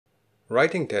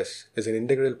Writing tests is an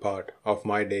integral part of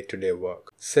my day-to-day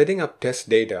work. Setting up test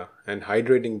data and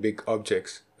hydrating big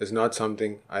objects is not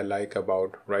something I like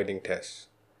about writing tests.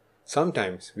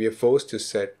 Sometimes we are forced to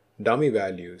set dummy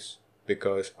values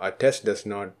because our test does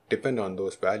not depend on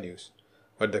those values,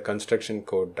 but the construction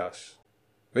code does.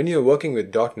 When you are working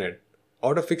with .NET,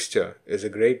 AutoFixture is a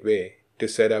great way to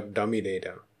set up dummy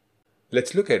data.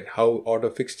 Let's look at how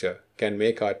AutoFixture can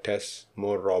make our tests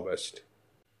more robust.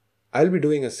 I'll be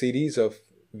doing a series of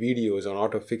videos on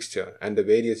AutoFixture and the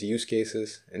various use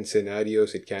cases and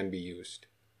scenarios it can be used.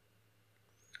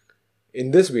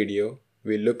 In this video,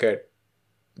 we'll look at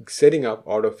setting up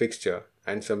AutoFixture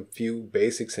and some few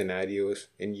basic scenarios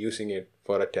in using it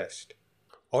for a test.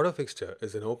 AutoFixture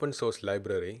is an open source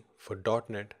library for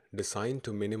 .NET designed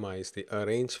to minimize the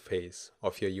arrange phase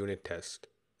of your unit test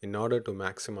in order to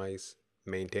maximize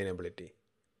maintainability.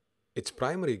 Its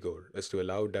primary goal is to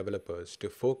allow developers to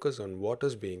focus on what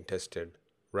is being tested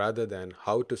rather than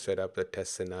how to set up the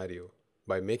test scenario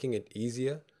by making it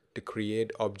easier to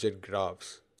create object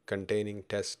graphs containing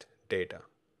test data.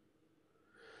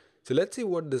 So let's see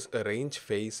what this arrange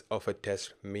phase of a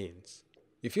test means.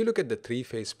 If you look at the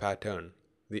three-phase pattern,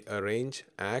 the arrange,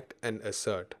 act, and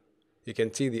assert, you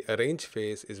can see the arrange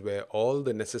phase is where all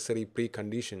the necessary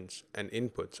preconditions and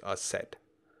inputs are set.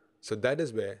 So that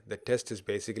is where the test is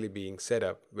basically being set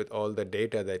up with all the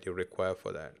data that you require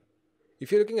for that.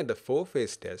 If you're looking at the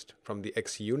four-phase test from the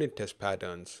XUnit test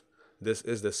patterns, this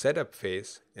is the setup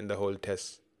phase in the whole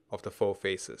test of the four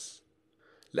phases.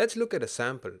 Let's look at a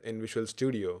sample in Visual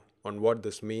Studio on what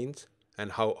this means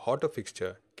and how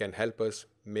AutoFixture can help us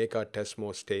make our tests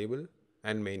more stable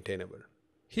and maintainable.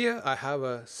 Here I have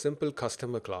a simple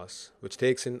customer class which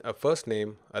takes in a first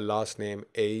name, a last name,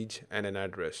 age, and an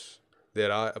address.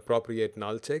 There are appropriate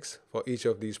null checks for each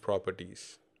of these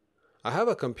properties. I have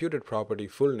a computed property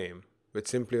full name which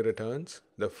simply returns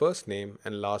the first name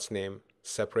and last name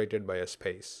separated by a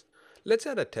space. Let's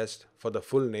add a test for the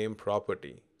full name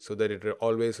property so that it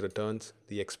always returns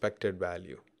the expected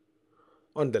value.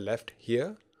 On the left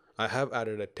here, I have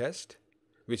added a test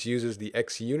which uses the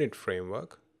XUnit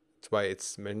framework. That's why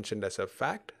it's mentioned as a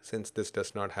fact since this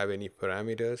does not have any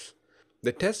parameters.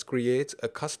 The test creates a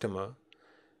customer.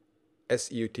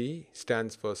 SUT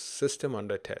stands for System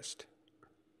Under Test.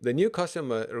 The new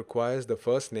customer requires the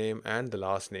first name and the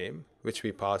last name, which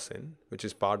we pass in, which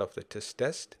is part of the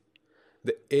test.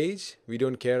 The age, we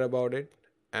don't care about it,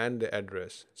 and the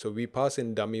address. So we pass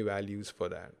in dummy values for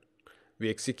that. We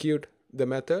execute the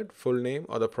method, full name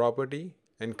or the property,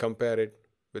 and compare it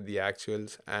with the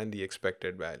actuals and the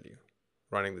expected value.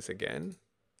 Running this again,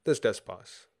 this does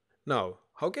pass. Now,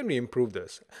 how can we improve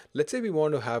this? Let's say we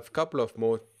want to have a couple of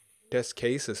more test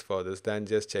cases for this than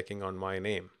just checking on my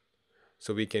name.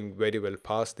 So we can very well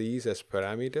pass these as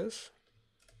parameters.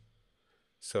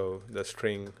 So the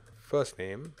string first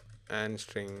name and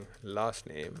string last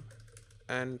name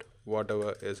and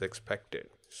whatever is expected.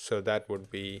 So that would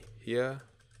be here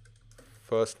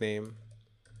first name,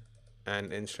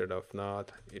 and instead of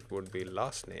not, it would be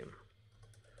last name.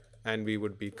 And we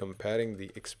would be comparing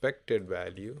the expected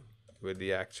value with the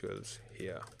actuals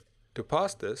here. To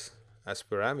pass this as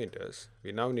parameters,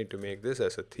 we now need to make this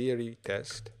as a theory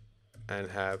test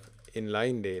and have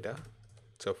inline data.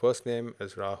 So first name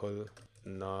is Rahul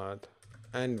Nath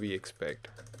and we expect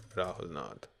Rahul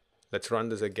Nath. Let's run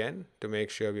this again to make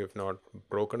sure we have not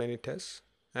broken any tests,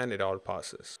 and it all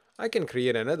passes. I can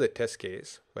create another test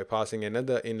case by passing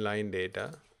another inline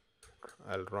data.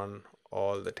 I'll run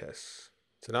all the tests.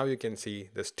 So now you can see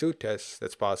there's two tests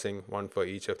that's passing, one for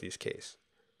each of these cases.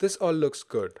 This all looks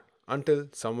good until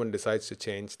someone decides to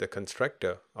change the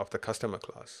constructor of the customer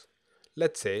class.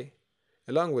 Let's say,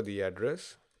 along with the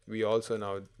address, we also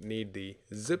now need the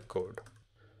zip code.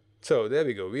 So there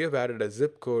we go, we have added a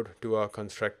zip code to our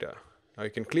constructor. Now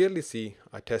you can clearly see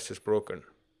our test is broken.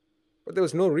 But there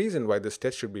was no reason why this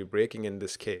test should be breaking in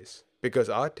this case, because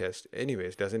our test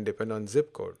anyways doesn't depend on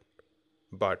zip code.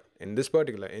 But in this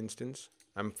particular instance,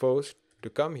 I'm forced to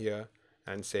come here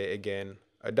and say again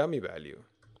a dummy value.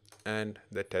 And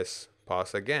the tests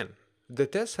pass again. The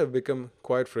tests have become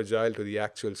quite fragile to the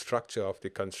actual structure of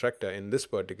the constructor in this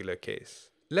particular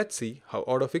case. Let's see how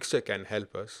AutoFixture can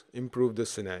help us improve this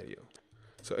scenario.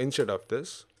 So instead of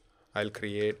this, I'll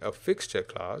create a fixture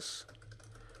class,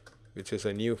 which is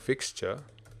a new fixture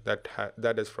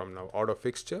that is from now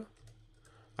AutoFixture.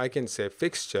 I can say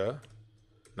fixture,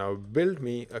 now build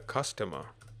me a customer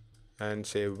and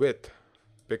say with,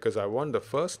 because I want the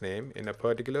first name in a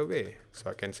particular way. So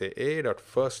I can say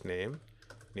a.firstname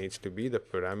needs to be the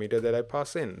parameter that I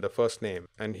pass in, the first name.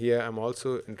 And here I'm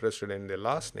also interested in the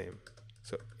last name.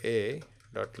 So a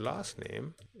dot last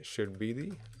name should be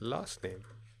the last name.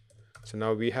 So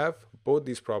now we have both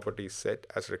these properties set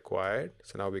as required.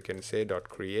 So now we can say dot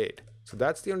create. So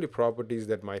that's the only properties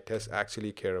that my tests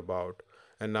actually care about.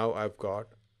 And now I've got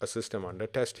a system under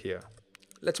test here.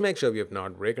 Let's make sure we have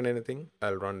not broken anything.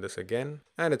 I'll run this again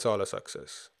and it's all a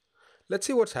success. Let's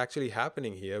see what's actually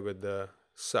happening here with the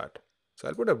SUT. So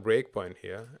I'll put a breakpoint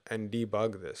here and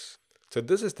debug this. So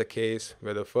this is the case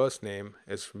where the first name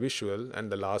is visual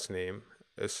and the last name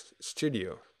is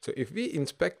studio. So if we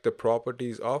inspect the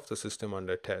properties of the system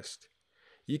under test,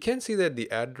 you can see that the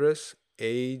address,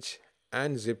 age,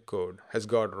 and zip code has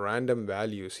got random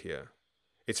values here.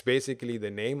 It's basically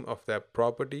the name of that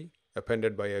property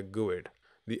appended by a GUID.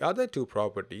 The other two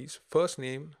properties, first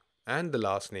name and the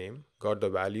last name, got the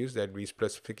values that we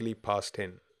specifically passed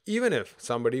in. Even if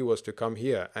somebody was to come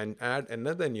here and add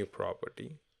another new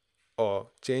property or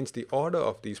change the order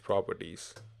of these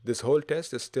properties, this whole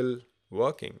test is still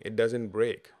working. It doesn't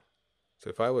break. So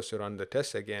if I was to run the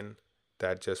test again,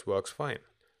 that just works fine.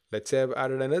 Let's say I've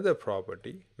added another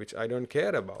property which I don't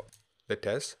care about. The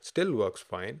test still works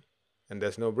fine and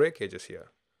there's no breakages here.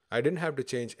 I didn't have to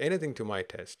change anything to my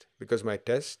test because my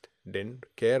test didn't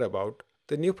care about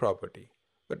the new property.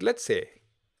 But let's say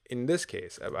in this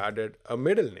case I've added a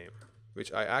middle name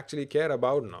which I actually care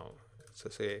about now. So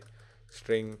say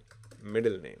string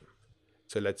middle name.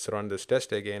 So let's run this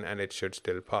test again and it should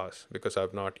still pass because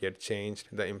I've not yet changed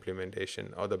the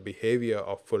implementation or the behavior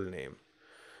of full name.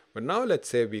 But now let's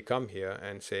say we come here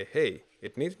and say, hey,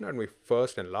 it needs not be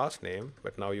first and last name,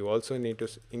 but now you also need to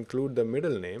include the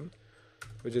middle name,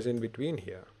 which is in between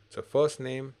here. So first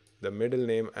name, the middle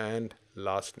name, and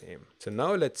last name. So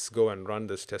now let's go and run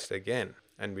this test again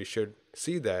and we should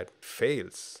see that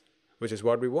fails, which is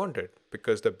what we wanted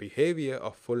because the behavior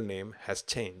of full name has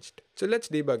changed. So let's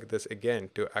debug this again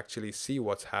to actually see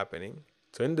what's happening.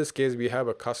 So in this case, we have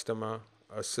a customer,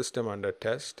 a system under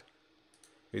test.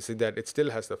 We see that it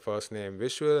still has the first name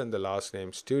visual and the last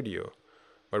name studio.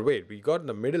 But wait, we got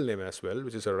the middle name as well,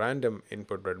 which is a random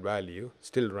input red value,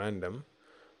 still random.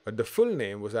 But the full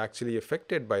name was actually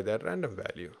affected by that random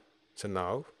value. So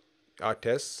now our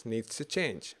test needs to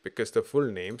change because the full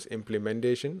name's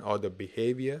implementation or the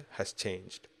behavior has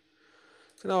changed.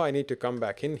 So now I need to come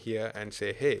back in here and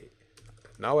say, hey,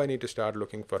 now I need to start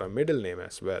looking for a middle name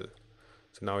as well.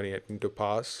 So now I need to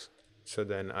pass. So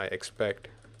then I expect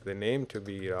the name to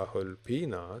be Rahul P.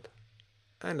 Nath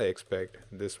and I expect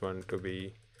this one to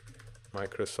be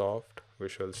Microsoft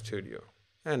Visual Studio.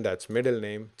 And that's middle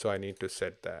name, so I need to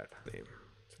set that name.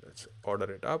 So let's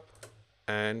order it up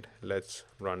and let's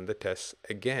run the test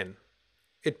again.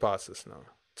 It passes now.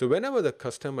 So whenever the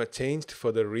customer changed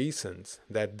for the reasons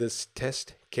that this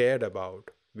test cared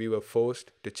about, we were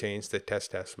forced to change the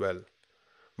test as well.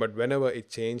 But whenever it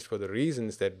changed for the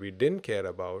reasons that we didn't care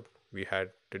about, we had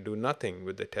to do nothing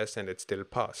with the test and it still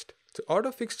passed. So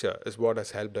AutoFixture is what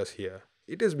has helped us here.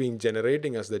 It has been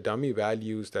generating us the dummy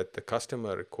values that the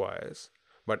customer requires,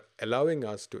 but allowing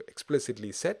us to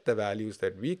explicitly set the values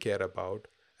that we care about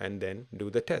and then do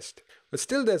the test. But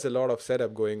still there's a lot of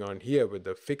setup going on here with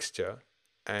the fixture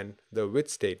and the with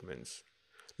statements.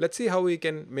 Let's see how we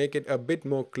can make it a bit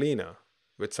more cleaner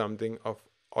with something of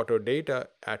AutoData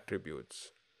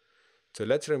attributes. So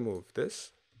let's remove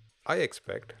this. I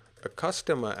expect a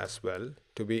customer as well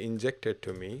to be injected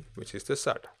to me, which is the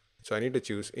SUT. So I need to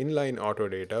choose inline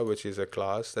AutoData, which is a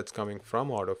class that's coming from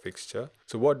AutoFixture.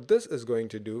 So what this is going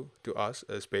to do to us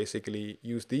is basically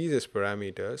use these as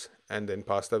parameters and then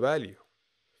pass the value.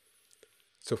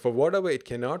 So for whatever it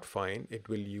cannot find, it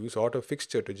will use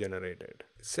AutoFixture to generate it.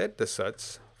 Set the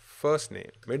SUT's first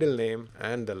name, middle name,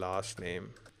 and the last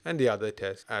name, and the other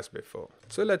test as before.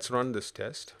 So let's run this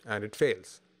test and it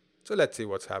fails. So let's see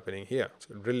what's happening here.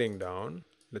 So drilling down,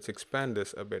 let's expand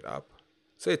this a bit up.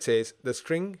 So it says the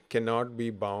string cannot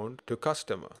be bound to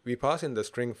customer. We pass in the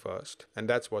string first, and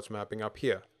that's what's mapping up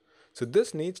here. So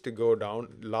this needs to go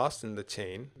down last in the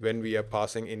chain when we are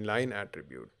passing inline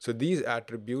attribute. So these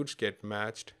attributes get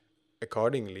matched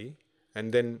accordingly,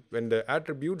 and then when the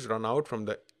attributes run out from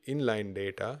the inline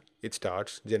data, it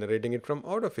starts generating it from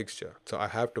AutoFixture. So I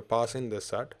have to pass in the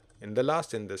SUT in the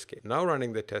last in this case. Now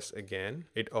running the test again,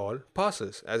 it all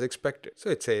passes as expected. So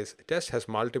it says test has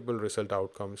multiple result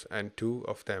outcomes and 2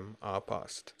 of them are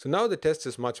passed. So now the test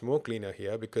is much more cleaner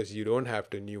here because you don't have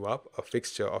to new up a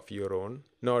fixture of your own,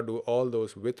 nor do all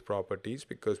those with properties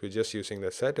because we're just using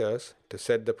the setters to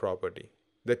set the property.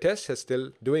 The test is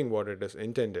still doing what it is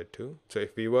intended to. So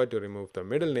if we were to remove the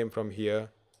middle name from here,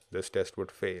 this test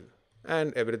would fail.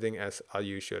 and everything as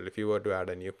usual. If you were to add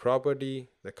a new property,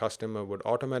 the customer would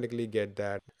automatically get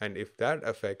that, and if that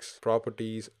affects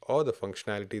properties or the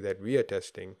functionality that we are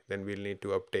testing, then we'll need to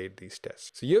update these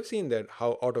tests. So you've seen that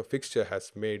how AutoFixture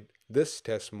has made this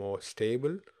test more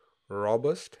stable,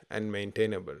 robust, and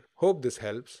maintainable. Hope this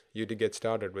helps you to get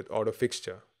started with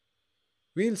AutoFixture.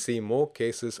 We'll see more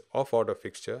cases of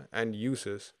AutoFixture and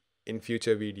uses in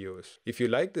future videos. If you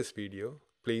like this video,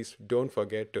 please don't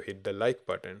forget to hit the like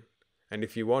button. And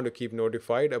if you want to keep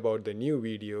notified about the new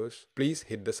videos, please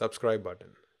hit the subscribe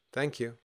button. Thank you.